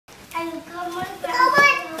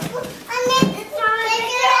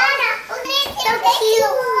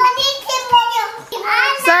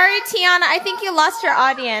Sorry, Tiana, I think you lost your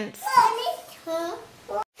audience.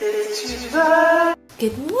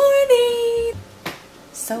 Good morning.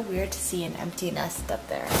 So weird to see an empty nest up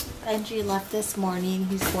there. Benji left this morning.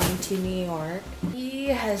 He's going to New York. He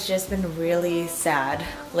has just been really sad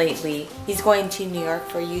lately. He's going to New York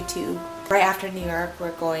for YouTube. Right after New York,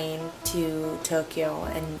 we're going to Tokyo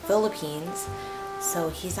and Philippines. So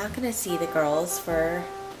he's not gonna see the girls for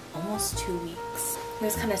almost 2 weeks. He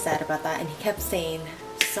was kind of sad about that, and he kept saying,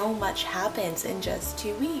 so much happens in just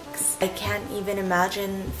 2 weeks. I can't even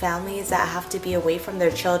imagine families that have to be away from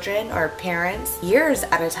their children or parents years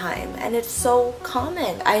at a time, and it's so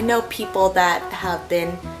common. I know people that have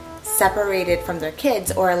been separated from their kids,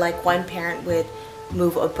 or like one parent would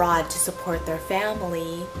move abroad to support their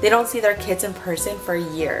family. They don't see their kids in person for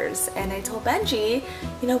years, and I told Benji,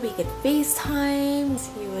 you know, we could FaceTime.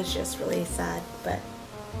 He was just really sad, but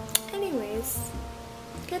anyways.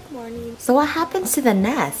 Good morning. So what happens to the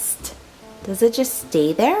nest? Does it just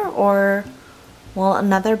stay there, or will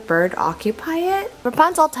another bird occupy it?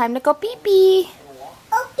 Rapunzel, time to go pee-pee.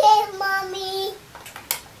 Okay, Mommy.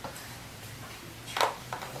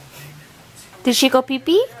 Did she go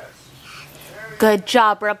pee-pee? Good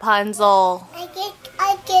job, Rapunzel.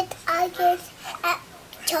 I get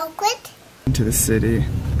chocolate. Into the city.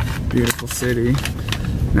 Beautiful city.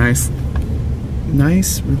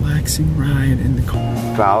 Nice, relaxing ride in the car.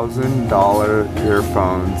 $1,000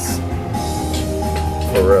 earphones.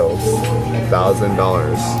 For real.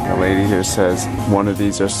 $1,000. The lady here says one of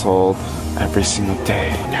these are sold every single day.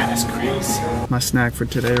 That is crazy. My snack for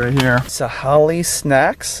today right here. Sahali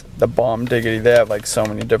Snacks. The bomb diggity. They have like so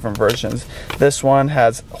many different versions. This one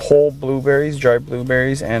has whole blueberries, dried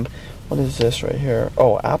blueberries, and what is this right here?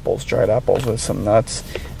 Oh, apples, dried apples with some nuts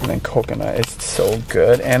and then coconut. It's so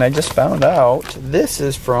good. And I just found out this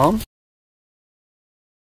is from...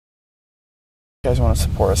 You guys want to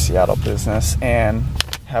support a Seattle business and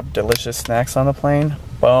have delicious snacks on the plane?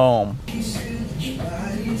 Boom.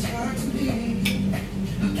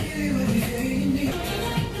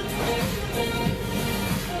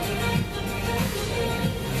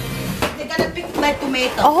 They gotta pick my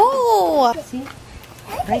tomato. Oh! See?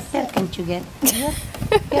 Right there, can't you get? Yeah,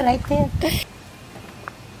 right there.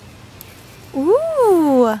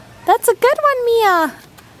 Ooh, that's a good one, Mia.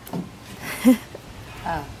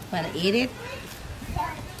 Oh, wanna eat it?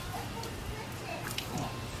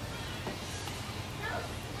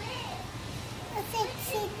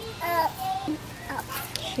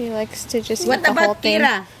 She likes to just What eat the whole about thing.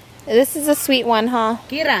 Kira? This is a sweet one, huh?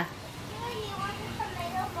 Kira.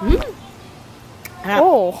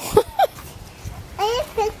 Oh. I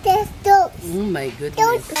picked this dope. Oh my goodness.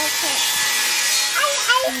 I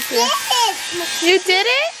did it. You did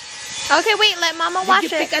it? Okay, wait, let Mama wash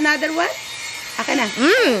Did you it. pick another one? Aka na.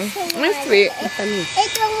 That's sweet. It's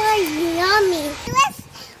almost yummy.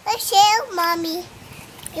 Let's share, Mommy.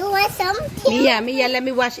 You want some? Mia, let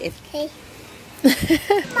me wash it. Okay.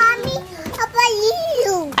 Mommy, how about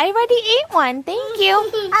you? I already ate one, thank you.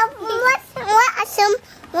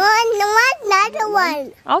 Another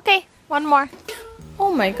one. Okay, one more.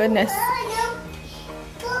 Oh my goodness.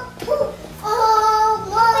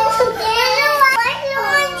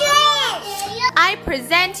 I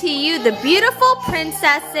present to you the beautiful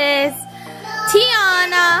princesses,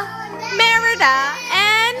 Tiana, Merida,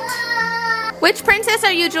 and... Which princess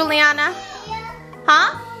are you, Juliana?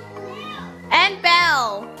 Huh? And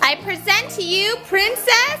Belle. I present to you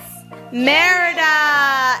Princess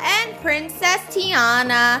Merida and Princess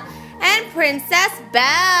Tiana and Princess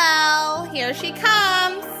Belle. Here she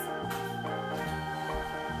comes.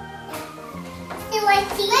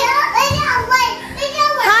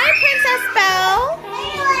 Hi, Princess Belle.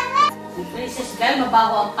 Princess Belle,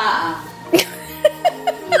 mabaho ang paa.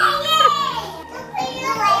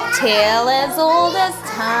 Tale as old as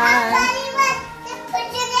time.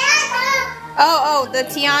 Oh, the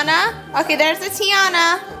Tiana? Okay, there's the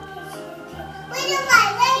Tiana.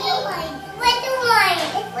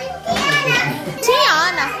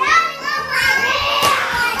 Tiana.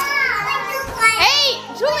 Hey,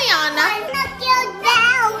 Juliana.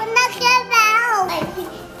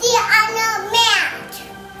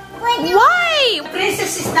 Why?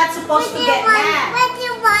 Princess is not supposed to get mad.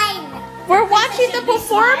 We're watching the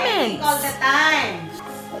performance. All the time.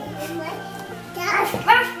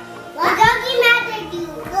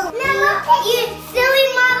 You silly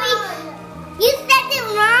Mommy. You said it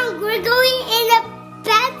wrong. We're going in the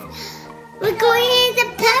bed. We're going in the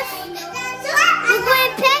bed. We're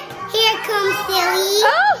going to pick. Here comes silly.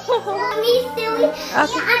 Oh. Mommy, silly.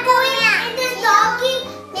 Okay. I'm going in the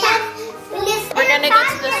We're gonna go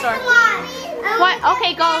to the store. What?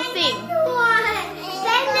 Okay, go see.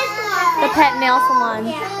 The pet nail salon.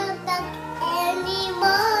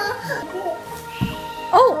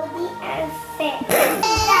 Oh!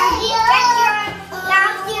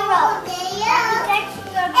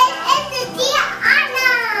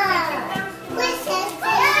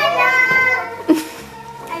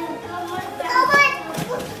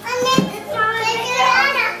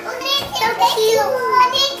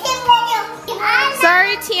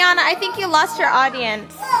 Sorry, Tiana, I think you lost your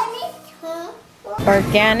audience.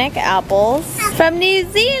 Organic apples from New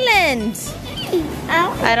Zealand.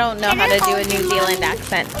 I don't know how to do a New Zealand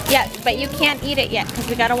accent. Yeah, but you can't eat it yet because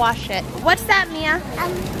we gotta wash it. What's that, Mia?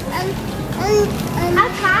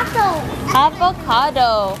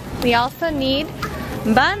 Avocado. We also need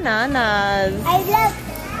bananas. I love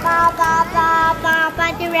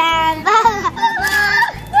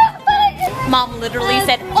Mom literally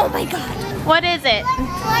said, "Oh my God, what is it?"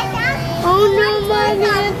 Oh no, Mommy.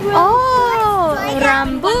 Oh,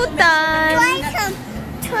 rambutan.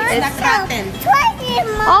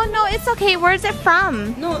 Oh no, it's okay. Where's it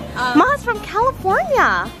from? No, Mom's from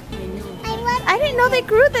California. I didn't know they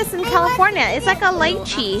grew this in California. It's like a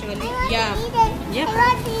lychee. yeah.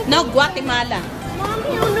 Yep. No, Guatemala.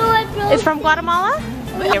 It's from Guatemala?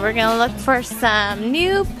 Okay, we're gonna look for some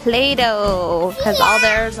new Play-Doh because all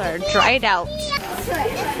theirs are dried out.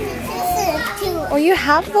 Oh, you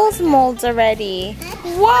have those molds already.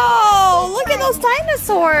 Whoa, look at those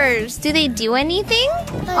dinosaurs. Do they do anything?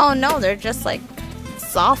 Oh no, they're just like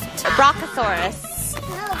soft. Brachiosaurus.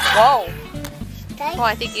 Whoa. Oh,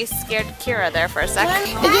 I think you scared Kira there for a second.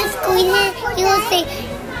 If you squeeze it, you will say,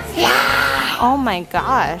 yeah. Oh my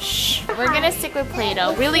gosh. We're gonna stick with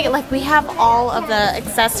Play-Doh. Really, like we have all of the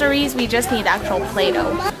accessories, we just need actual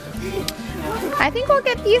Play-Doh. I think we'll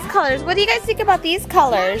get these colors. What do you guys think about these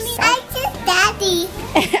colors? I just daddy.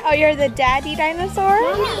 Oh, you're the daddy dinosaur?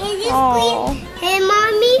 Mommy, is this Oh. squeeze? Hey,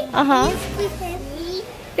 Mommy. Uh-huh. Squeeze it.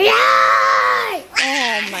 Yeah!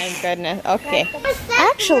 Oh my goodness. Okay.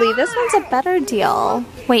 Actually, this one's a better deal.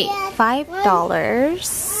 Wait,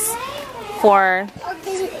 $5 for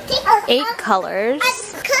 8 colors. A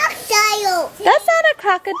crocodile. That's not a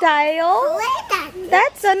crocodile. What is that?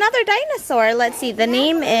 That's another dinosaur. Let's see. The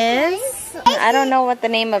name is... I don't know what the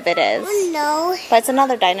name of it is. Oh no. But it's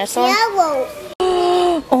another dinosaur. Yellow.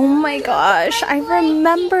 Oh my gosh. I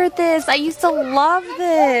remember this. I used to love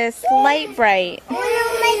this. Light Bright. I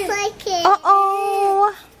don't like it.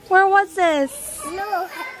 Uh-oh. Where was this? No.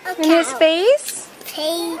 In his face?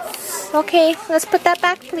 Face. Okay, let's put that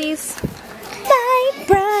back, please. Light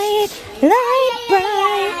bright, light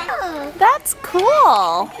bright. That's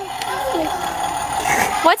cool.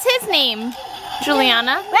 What's his name,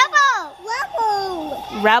 Juliana? Rebel. Rebel.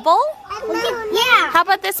 Rebel? Yeah. How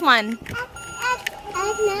about this one?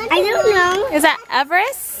 I don't know. Is that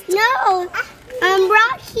Everest? No.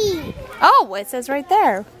 Rocky. Oh, it says right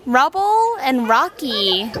there. Rubble and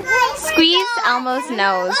Rocky. Squeeze Elmo's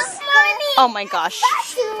nose. Oh my gosh.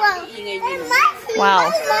 Wow.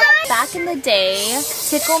 Back in the day,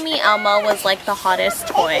 Tickle Me Elmo was like the hottest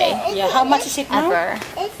toy Yeah, how much is it now? ever.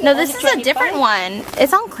 No, this is a different one.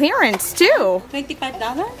 It's on clearance too.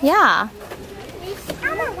 $25? Yeah.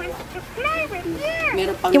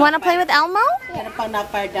 Meron pang You want to play with Elmo? Meron pang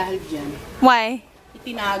napar dahil dyan. Why?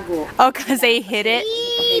 Itinago. Oh, because they hid it?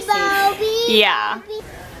 Yeah.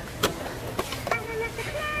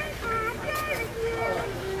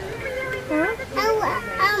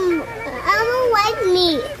 Like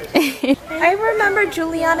me. I remember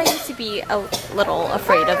Juliana used to be a little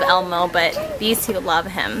afraid of Elmo, but these two love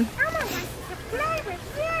him.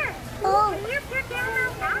 Oh.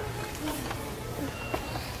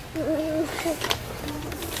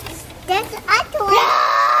 That's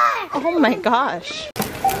Oh my gosh.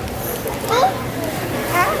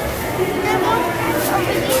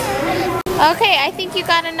 Okay, I think you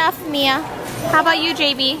got enough, Mia. How about you,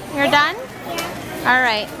 JB? You're done? Yeah. All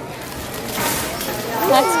right.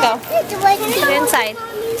 Let's go. Get inside.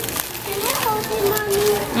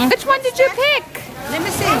 Which one did you pick? Let me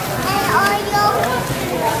see.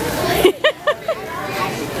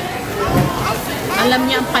 Alam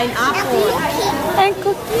niya ang pineapple. And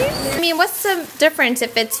cookies? I mean, what's the difference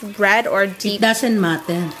if it's red or deep? It doesn't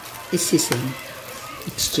matter. It's the same.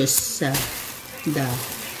 It's just the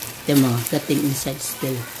thing inside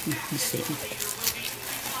still the same.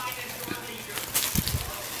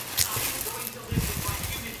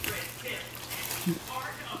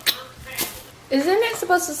 Isn't it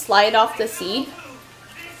supposed to slide off the seed?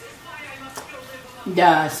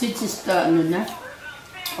 The seeds is the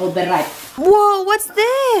overripe. Whoa, what's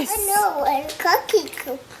this? No, a cookie.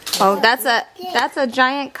 Oh, that's a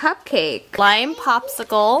giant cupcake. Lime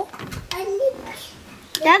popsicle.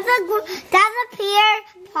 That's a pear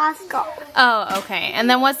popsicle. Oh, okay. And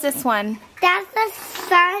then what's this one? That's a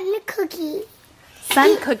sun cookie.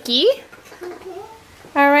 Sun cookie.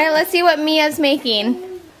 All right, let's see what Mia's making.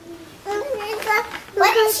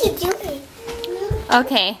 What is she doing?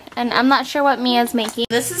 Okay, and I'm not sure what Mia's making.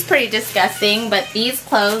 This is pretty disgusting, but these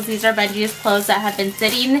are Benji's clothes that have been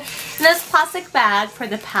sitting in this plastic bag for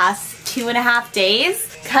the past 2.5 days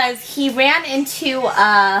because he ran into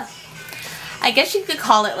I guess you could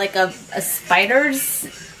call it like a spider's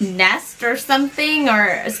nest or something, or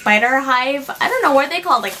a spider hive. I don't know what they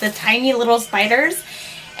call it, like the tiny little spiders.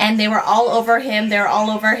 And they were all over him, they were all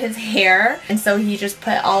over his hair. And so he just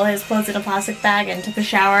put all his clothes in a plastic bag and took a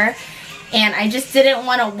shower. And I just didn't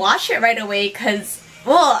want to wash it right away because,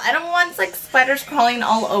 well, I don't want like spiders crawling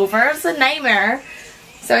all over. It's a nightmare.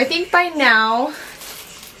 So I think by now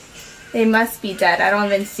they must be dead. I don't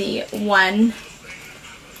even see one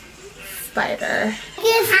spider.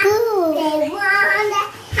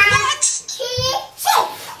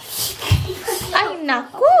 I'm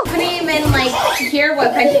not cool. Couldn't even like hear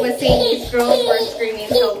what Benji was saying. These girls were screaming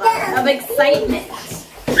so loud of excitement.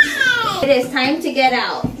 It is time to get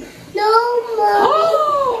out. No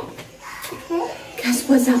more. Guess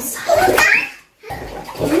what's outside?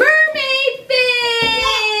 Mermaid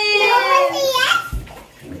fish!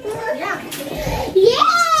 Yeah. Yay!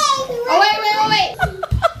 Oh, wait.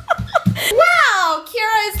 Wow,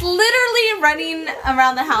 Kira is literally running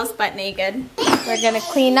around the house butt naked. We're gonna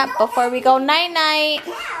clean up before we go night-night.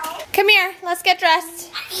 Come here, let's get dressed.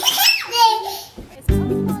 Is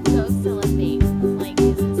Pokemon Go still a thing? Like,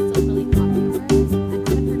 is it still really popular? I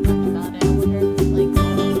haven't heard much about it. I wonder if, like,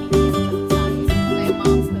 all the media stuff aside, my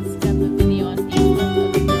mom posted up a video on Facebook of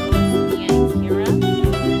the girls, Mia and Kira,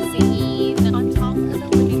 singing on top of the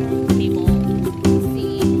living room table,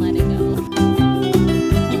 singing Let It Go.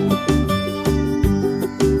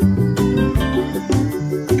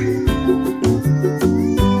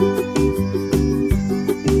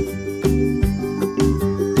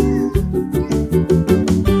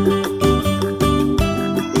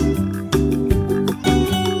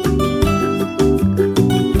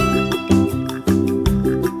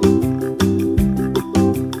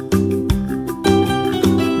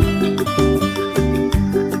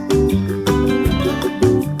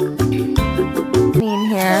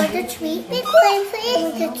 The treat, please.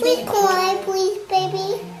 The treat coin, please, baby.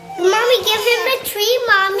 Mommy, give him a treat,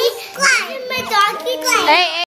 Mommy. Give him a doggy. Hey,